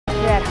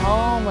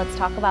home. Let's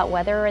talk about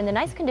weather and the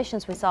nice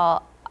conditions we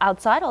saw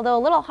outside, although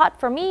a little hot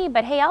for me,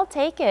 but hey, I'll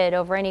take it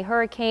over any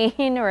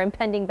hurricane or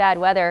impending bad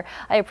weather.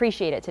 I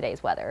appreciate it,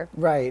 today's weather.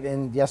 Right,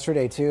 and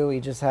yesterday too, we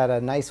just had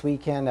a nice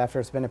weekend after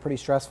it's been a pretty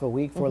stressful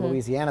week for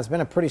Louisiana. It's been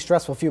a pretty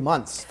stressful few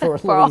months for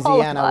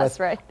Louisiana all of us, with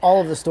right?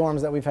 all of the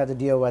storms that we've had to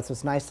deal with. So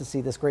it's nice to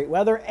see this great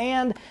weather,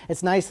 and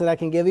it's nice that I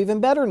can give even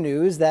better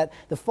news that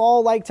the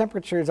fall-like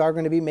temperatures are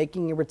going to be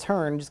making a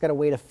return. Just got to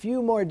wait a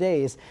few more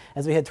days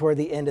as we head toward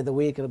the end of the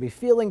week. It'll be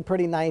feeling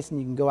pretty nice, and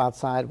you can go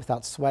outside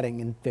without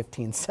sweating in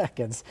 15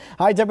 seconds.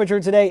 High temperature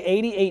today,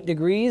 88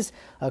 degrees,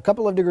 a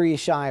couple of degrees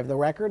shy of the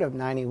record of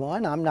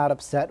 91. I'm not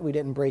upset we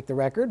didn't break the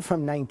record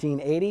from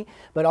 1980,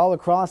 but all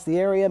across the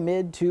area,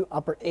 mid to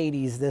upper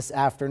 80s this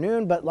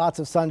afternoon, but lots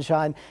of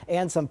sunshine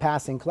and some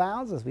passing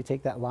clouds as we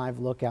take that live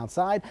look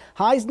outside.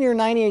 Highs near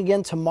 90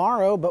 again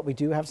tomorrow, but we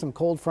do have some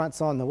cold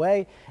fronts on the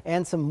way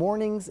and some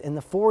mornings in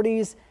the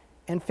 40s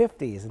and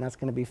 50s, and that's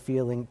going to be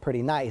feeling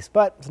pretty nice,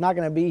 but it's not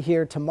going to be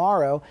here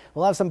tomorrow.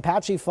 We'll have some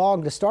patchy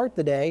fog to start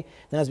the day.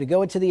 Then as we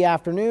go into the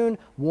afternoon,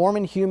 warm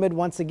and humid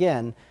once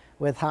again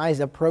with highs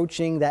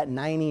approaching that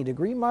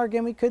 90-degree mark,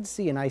 and we could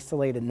see an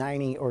isolated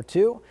 90 or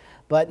two,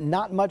 but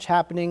not much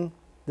happening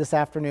this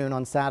afternoon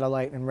on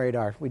satellite and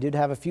radar. We did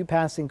have a few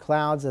passing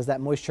clouds as that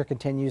moisture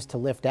continues to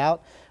lift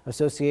out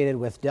associated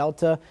with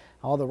Delta.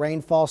 All the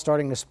rainfall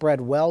starting to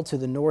spread well to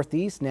the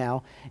northeast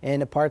now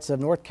into parts of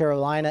North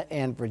Carolina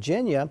and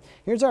Virginia.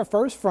 Here's our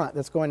first front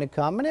that's going to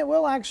come, and it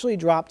will actually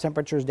drop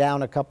temperatures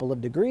down a couple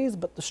of degrees,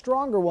 but the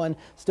stronger one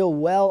still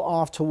well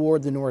off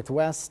toward the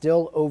northwest,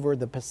 still over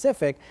the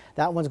Pacific.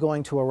 That one's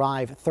going to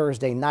arrive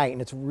Thursday night,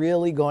 and it's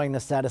really going to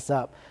set us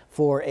up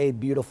for a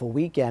beautiful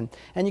weekend.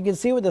 And you can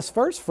see with this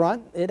first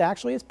front, it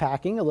actually is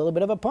packing a little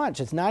bit of a punch.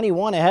 It's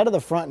 91 ahead of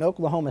the front in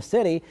Oklahoma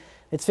City.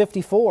 It's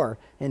 54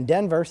 in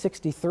Denver,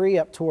 63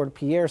 up toward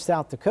Pierre,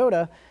 South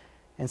Dakota.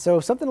 And so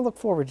something to look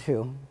forward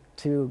to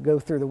go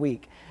through the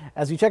week.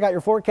 As we check out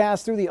your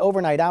forecast through the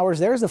overnight hours,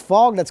 there's the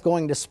fog that's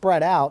going to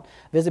spread out,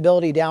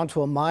 visibility down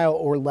to a mile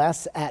or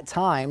less at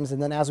times.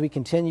 And then as we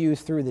continue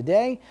through the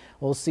day,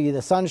 we'll see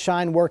the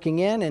sunshine working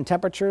in, and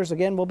temperatures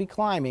again will be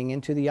climbing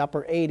into the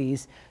upper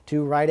 80s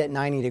to right at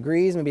 90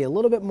 degrees. Maybe a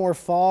little bit more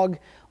fog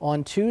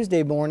on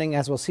Tuesday morning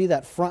as we'll see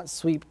that front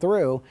sweep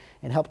through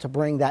and help to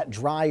bring that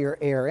drier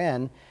air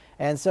in.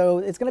 And so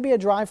it's going to be a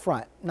dry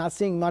front, not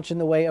seeing much in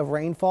the way of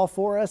rainfall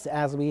for us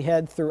as we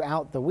head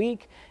throughout the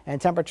week,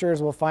 and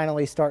temperatures will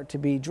finally start to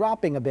be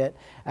dropping a bit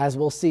as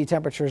we'll see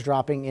temperatures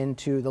dropping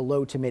into the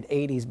low to mid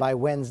 80s by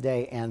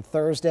Wednesday and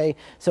Thursday.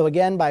 So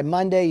again, by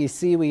Monday, you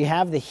see we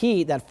have the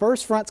heat. That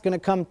first front's going to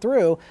come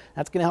through.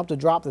 That's going to help to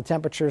drop the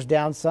temperatures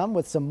down some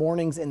with some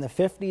mornings in the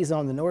 50s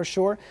on the North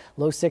Shore,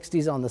 low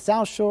 60s on the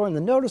South Shore, and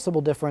the noticeable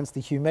difference, the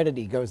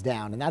humidity goes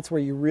down, and that's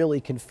where you really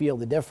can feel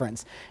the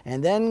difference.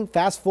 And then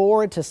fast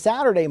forward to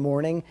Saturday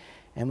morning,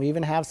 and we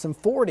even have some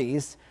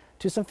 40s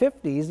to some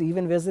 50s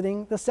even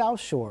visiting the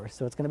South Shore.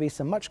 So it's going to be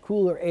some much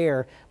cooler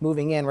air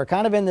moving in. We're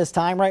kind of in this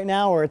time right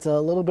now where it's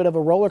a little bit of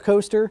a roller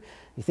coaster.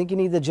 You think you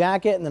need the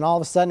jacket, and then all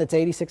of a sudden it's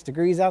 86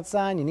 degrees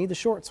outside and you need the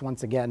shorts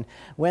once again.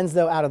 Winds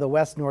though out of the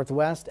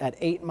west-northwest at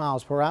 8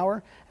 miles per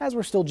hour, as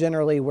we're still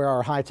generally where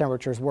our high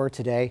temperatures were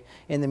today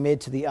in the mid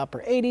to the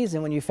upper 80s.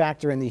 And when you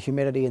factor in the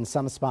humidity in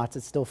some spots,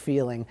 it's still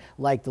feeling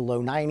like the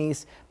low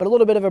 90s, but a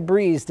little bit of a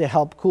breeze to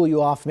help cool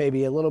you off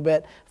maybe a little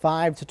bit,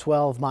 5 to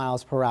 12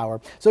 miles per hour.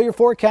 So your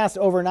forecast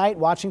overnight,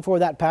 watching for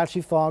that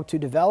patchy fog to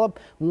develop,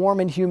 warm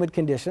and humid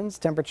conditions,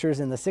 temperatures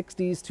in the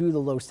 60s to the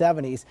low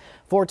 70s.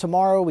 For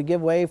tomorrow, we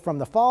give way from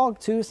the fog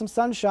to some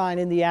sunshine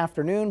in the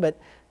afternoon, but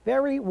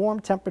very warm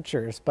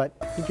temperatures. But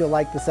I think you'll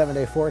like the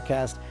 7-day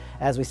forecast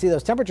as we see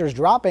those temperatures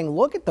dropping.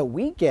 Look at the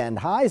weekend,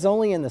 highs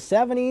only in the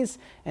 70s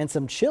and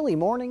some chilly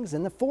mornings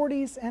in the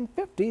 40s and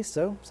 50s.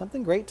 So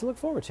something great to look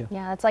forward to.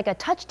 Yeah, it's like a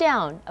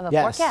touchdown of a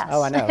Yes. forecast.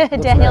 Oh, I know.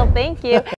 Daniel, thank you.